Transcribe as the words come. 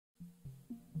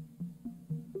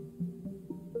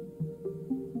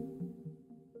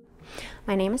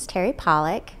My name is Terri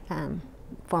Pollack,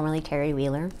 formerly Terry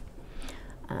Wheeler.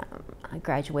 I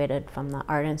graduated from the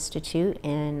Art Institute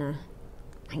in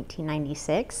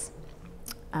 1996,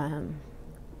 and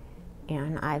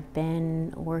I've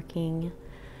been working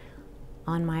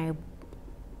on my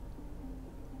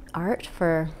art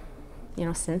for,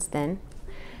 since then.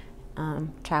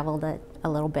 Traveled a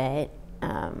little bit,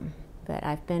 but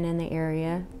I've been in the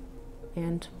area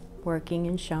and working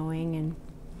and showing, and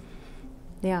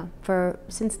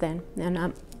since then. And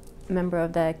I'm a member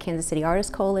of the Kansas City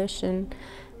Artists Coalition,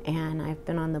 and I've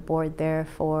been on the board there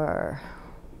for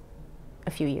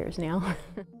a few years now.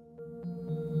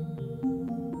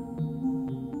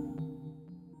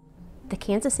 The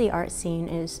Kansas City art scene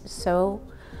is so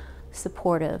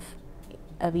supportive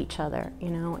of each other,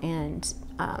 and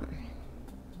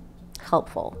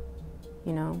helpful,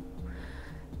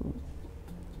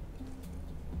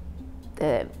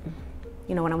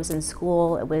 when I was in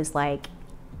school, it was like,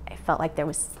 I felt like there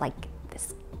was like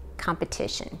this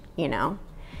competition, and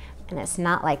it's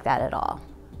not like that at all.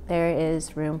 There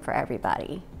is room for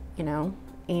everybody,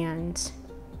 and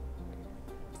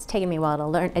it's taken me a while to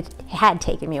learn. It had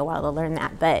taken me a while to learn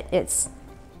that, but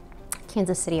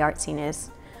Kansas City art scene is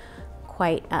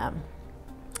quite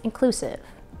inclusive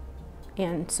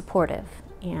and supportive,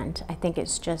 and I think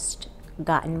it's just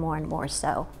gotten more and more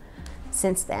so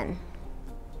since then.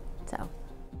 So.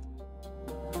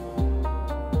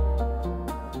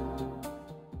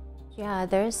 Yeah,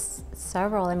 there's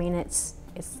several. I mean, it's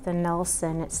the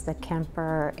Nelson, it's the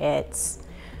Kemper, it's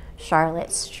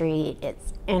Charlotte Street,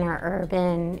 it's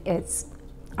Interurban, it's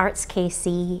Arts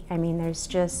KC. I mean, there's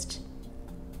just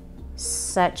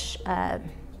such a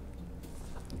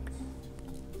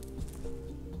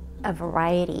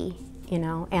variety,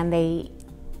 and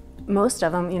most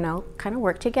of them, kind of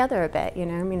work together a bit, I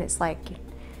mean, it's like,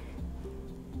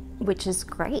 which is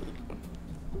great,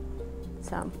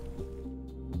 so.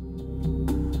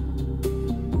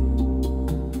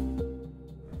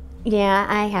 Yeah,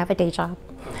 I have a day job.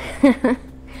 I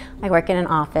work in an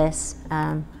office.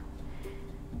 I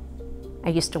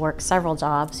used to work several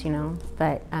jobs,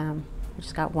 but I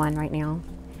just got one right now,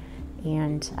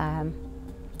 and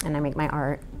I make my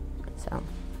art. So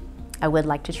I would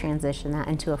like to transition that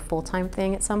into a full-time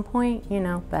thing at some point,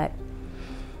 but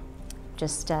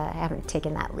just I haven't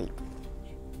taken that leap.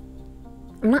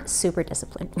 I'm not super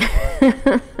disciplined,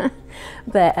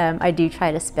 but I do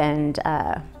try to spend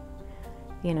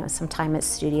some time at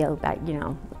studio, about,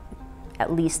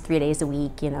 at least 3 days a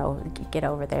week, get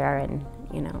over there and,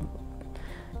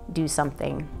 do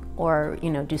something, or,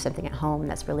 do something at home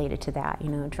that's related to that,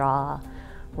 draw,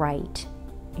 write,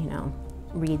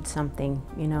 read something,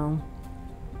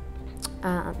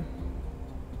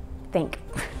 think.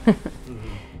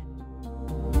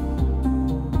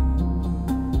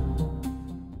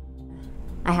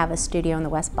 I have a studio in the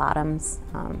West Bottoms,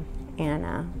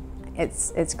 and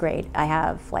it's great. I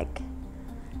have like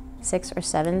 6 or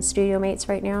 7 studio mates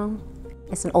right now.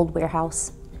 It's an old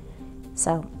warehouse,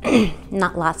 so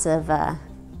not lots of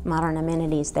modern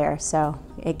amenities there, so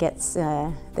it gets,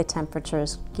 the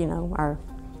temperatures, are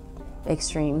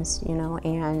extremes,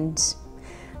 and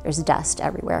there's dust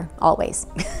everywhere, always.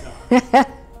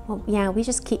 Well, yeah, we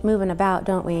just keep moving about,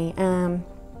 don't we?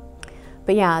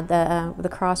 But yeah, the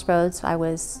Crossroads,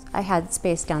 I had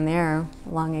space down there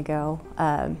long ago,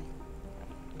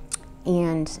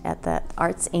 and at the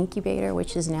Arts Incubator,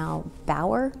 which is now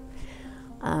Bauer,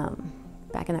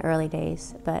 back in the early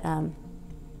days. But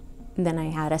then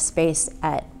I had a space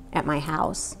at my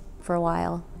house for a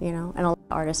while, and a lot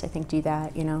of artists, I think, do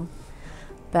that,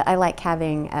 But I like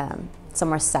having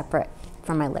somewhere separate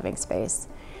from my living space.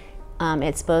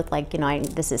 It's both like,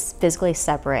 this is physically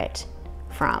separate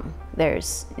from,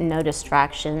 there's no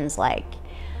distractions like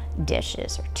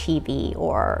dishes or TV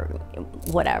or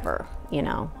whatever,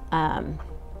 and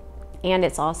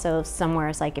it's also somewhere,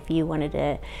 it's like if you wanted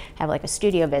to have like a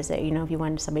studio visit, if you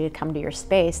wanted somebody to come to your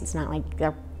space, it's not like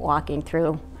they're walking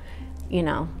through,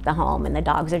 the home and the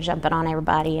dogs are jumping on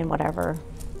everybody and whatever,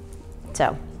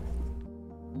 so.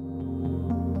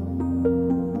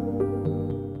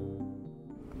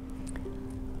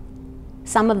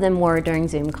 Some of them were during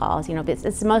Zoom calls, but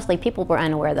it's mostly people were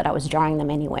unaware that I was drawing them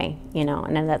anyway,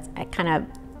 and then that's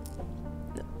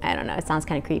I don't know, it sounds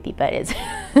kind of creepy, but it's,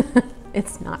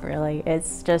 it's not really.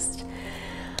 It's just,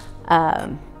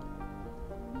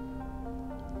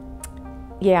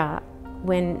 yeah,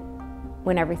 when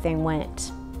everything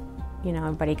went,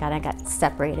 everybody kind of got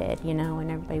separated,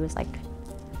 and everybody was like,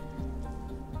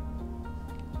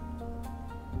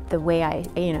 the way I,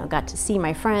 got to see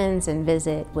my friends and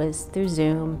visit was through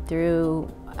Zoom, through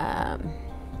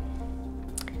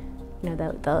you know,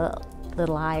 the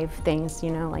live things,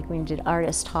 you know, like when we did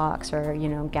artist talks or, you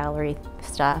know, gallery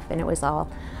stuff, and it was all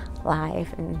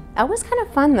live. And it was kind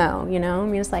of fun though, you know. I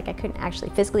mean, it's like I couldn't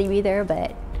actually physically be there,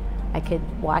 but I could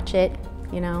watch it,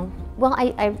 you know. Well,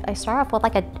 I start off with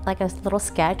like a little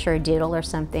sketch or a doodle or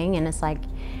something, and it's like,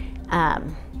 I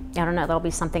don't know, there'll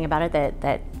be something about it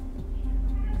that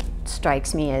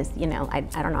strikes me as, you know, I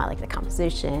don't know, I like the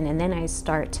composition, and then I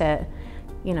start to,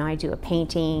 you know, I do a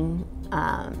painting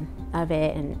of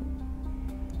it, and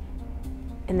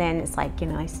then it's like, you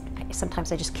know,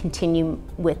 sometimes I just continue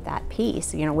with that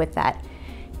piece, you know, with that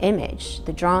image,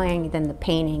 the drawing, then the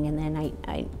painting, and then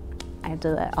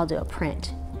I'll do a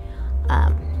print.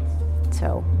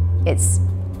 So it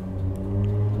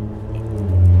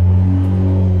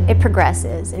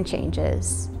progresses and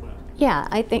changes. Yeah,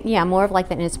 I think, yeah, more of like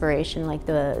the inspiration, like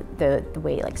the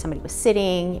way like somebody was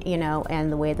sitting, you know, and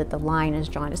the way that the line is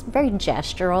drawn. It's very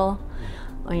gestural,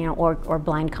 you know, or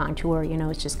blind contour, you know.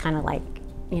 It's just kind of like,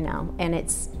 you know, and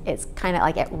it's kind of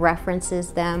like it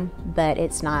references them, but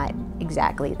it's not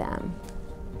exactly them.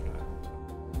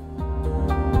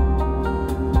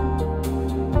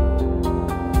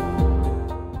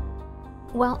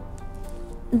 Well,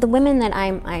 the women that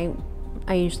I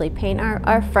usually paint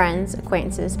are friends,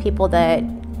 acquaintances, people that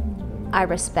I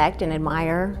respect and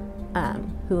admire,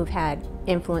 who have had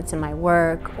influence in my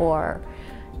work or,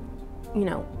 you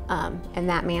know, in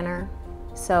that manner.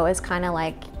 So it's kind of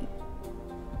like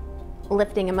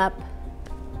lifting them up,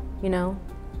 you know,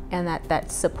 and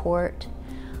that support.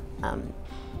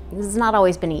 This has not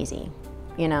always been easy,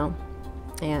 you know,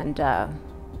 and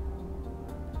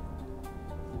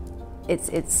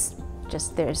it's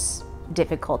just, there's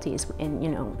difficulties in, you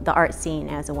know, the art scene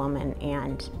as a woman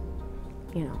and,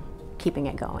 you know, keeping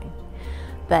it going.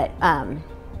 But I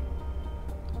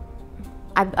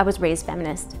was raised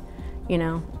feminist, you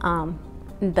know,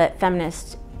 but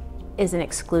feminist isn't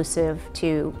exclusive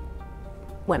to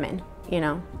women, you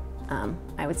know.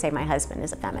 I would say my husband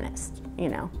is a feminist, you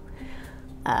know.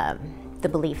 The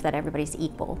belief that everybody's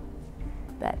equal,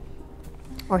 but,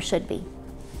 or should be.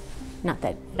 Not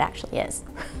that it actually is.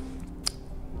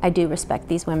 I do respect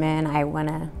these women. I want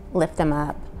to lift them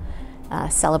up,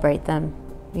 celebrate them,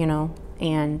 you know,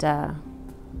 and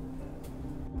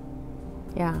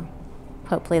yeah,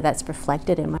 hopefully that's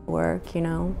reflected in my work, you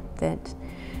know, that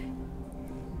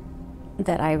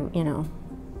I, you know,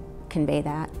 convey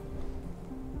that.